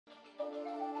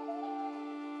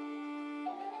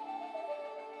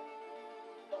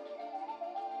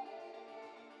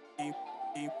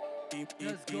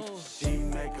Let's go. She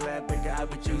make glad big guy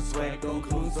with you swag don't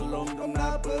cruise alone don't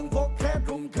not burn walk cat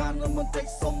room can no one take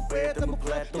some bed I'm a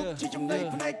glad to chỉ trong đây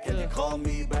connect can you call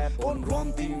me back on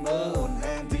wrong team on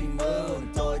and team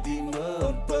on toy team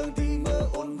on burn team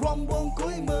on wrong wrong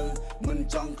cuối mơ mình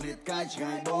trong liệt cái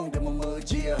ngày bong để mà mơ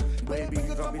chia baby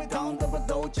cứ drop it down tới bắt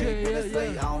đầu chơi cái say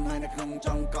out này là không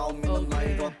trong câu mình hôm nay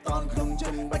drop down không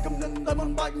chân bay cầm nâng tới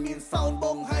mòn bay miền sound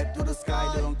bong hype to the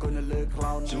sky đường coi là lừa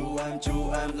cloud chu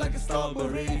em like a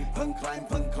strawberry phân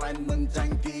climb mình tranh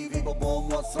kỳ vì bộ bộ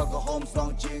một sau có home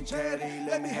song chiên cherry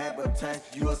let me have a taste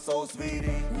you are so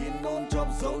sweetie nhìn nôn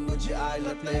trong dấu nur chỉ ai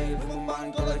là tê mong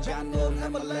ban có là chan ôm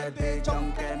em mà lê tê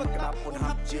trong kem mà cặp một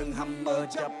hấp chiêng hammer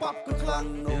chả pop cứ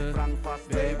khăng nổ run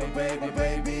fast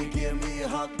baby give me a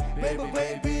hug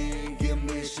baby give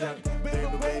me a shot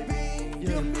baby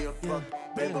give me a fuck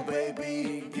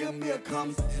baby give me a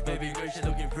cum Baby girl, she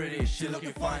looking pretty, she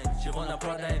looking fine. She wanna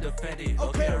Prada and the Fendi,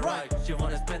 okay right. She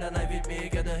wanna spend the night with me,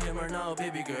 get the hammer now.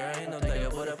 Baby girl, ain't no day I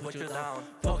woulda put you down.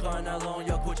 Fuck all night long,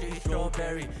 your Gucci is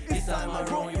strawberry. Inside my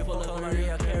room, you full of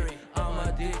Maria Carey. I'm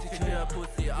addicted to your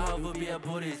pussy, I will be a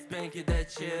booty, spanking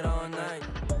that shit all night.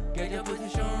 Get your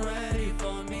position ready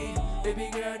for me, baby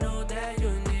girl, know that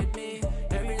you need me.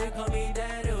 Every day call me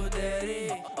daddy, oh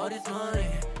daddy. All this money,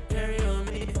 carry on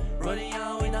me, running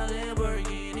out in a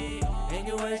Lamborghini. And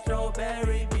you wear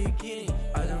strawberry bikini.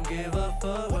 I don't give a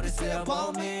fuck what they say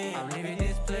about me. I'm leaving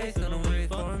this place, don't wait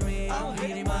for me. I'm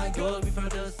hitting my goal before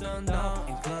the sun down.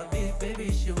 In club beat,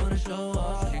 baby, she wanna show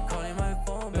off. She calling my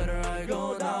phone, better I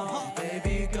go down.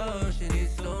 Baby girl, she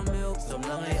needs some milk, some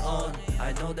lonely on.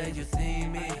 I know that you see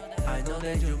me, I know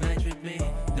that you match with me.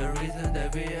 The reason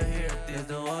that we are here is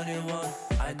the only one.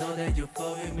 I know that you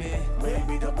fuck with me.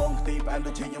 Baby the bong teep em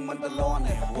tôi chỉ nhưng mình bật lon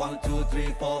này 1, 2,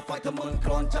 3, 4, 5 thầm mình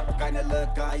cron chắp cái này lơ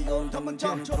cái ôn thầm mình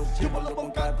chăm chúc chỉ một lần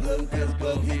bong cái phượng here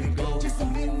we go chỉ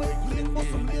sum liên mấy liên một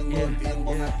sum liên luôn phiền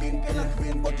bong ngạc tin cái là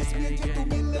khuyên bong chỉ spin chỉ tụi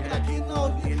mình lơ cáikin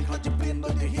on in họ chỉ spin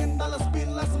đôi thì hiền ta là spin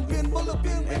là sum phiền bong là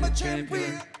phiền em là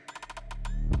champion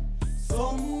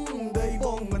sống đây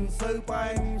bong mình sơ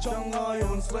bang trong ngôi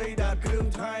ôn slay đã kêu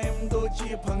time đôi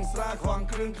chia phẳng xa khoảng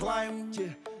kêu climb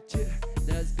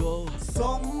Let's go.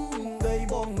 sống đây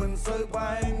bong mình sơ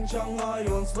bang trong ngôi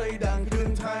ôn slay đang kêu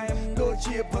time đôi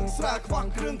chia phẳng xa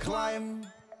khoảng kêu climb.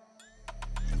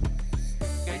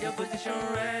 Get your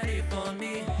position ready for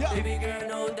me, baby girl,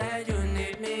 know that you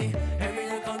need me. Every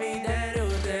day call me daddy,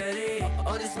 oh daddy.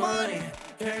 All this money,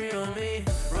 carry on me,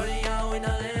 running out in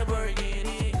a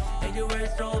Lamborghini. And you wear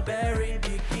strawberry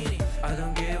bikini. I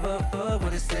don't give a fuck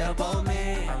what they say about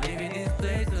me. I'm leaving this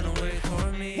place, don't wait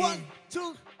for me. 1,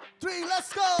 2, 3,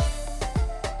 let's go.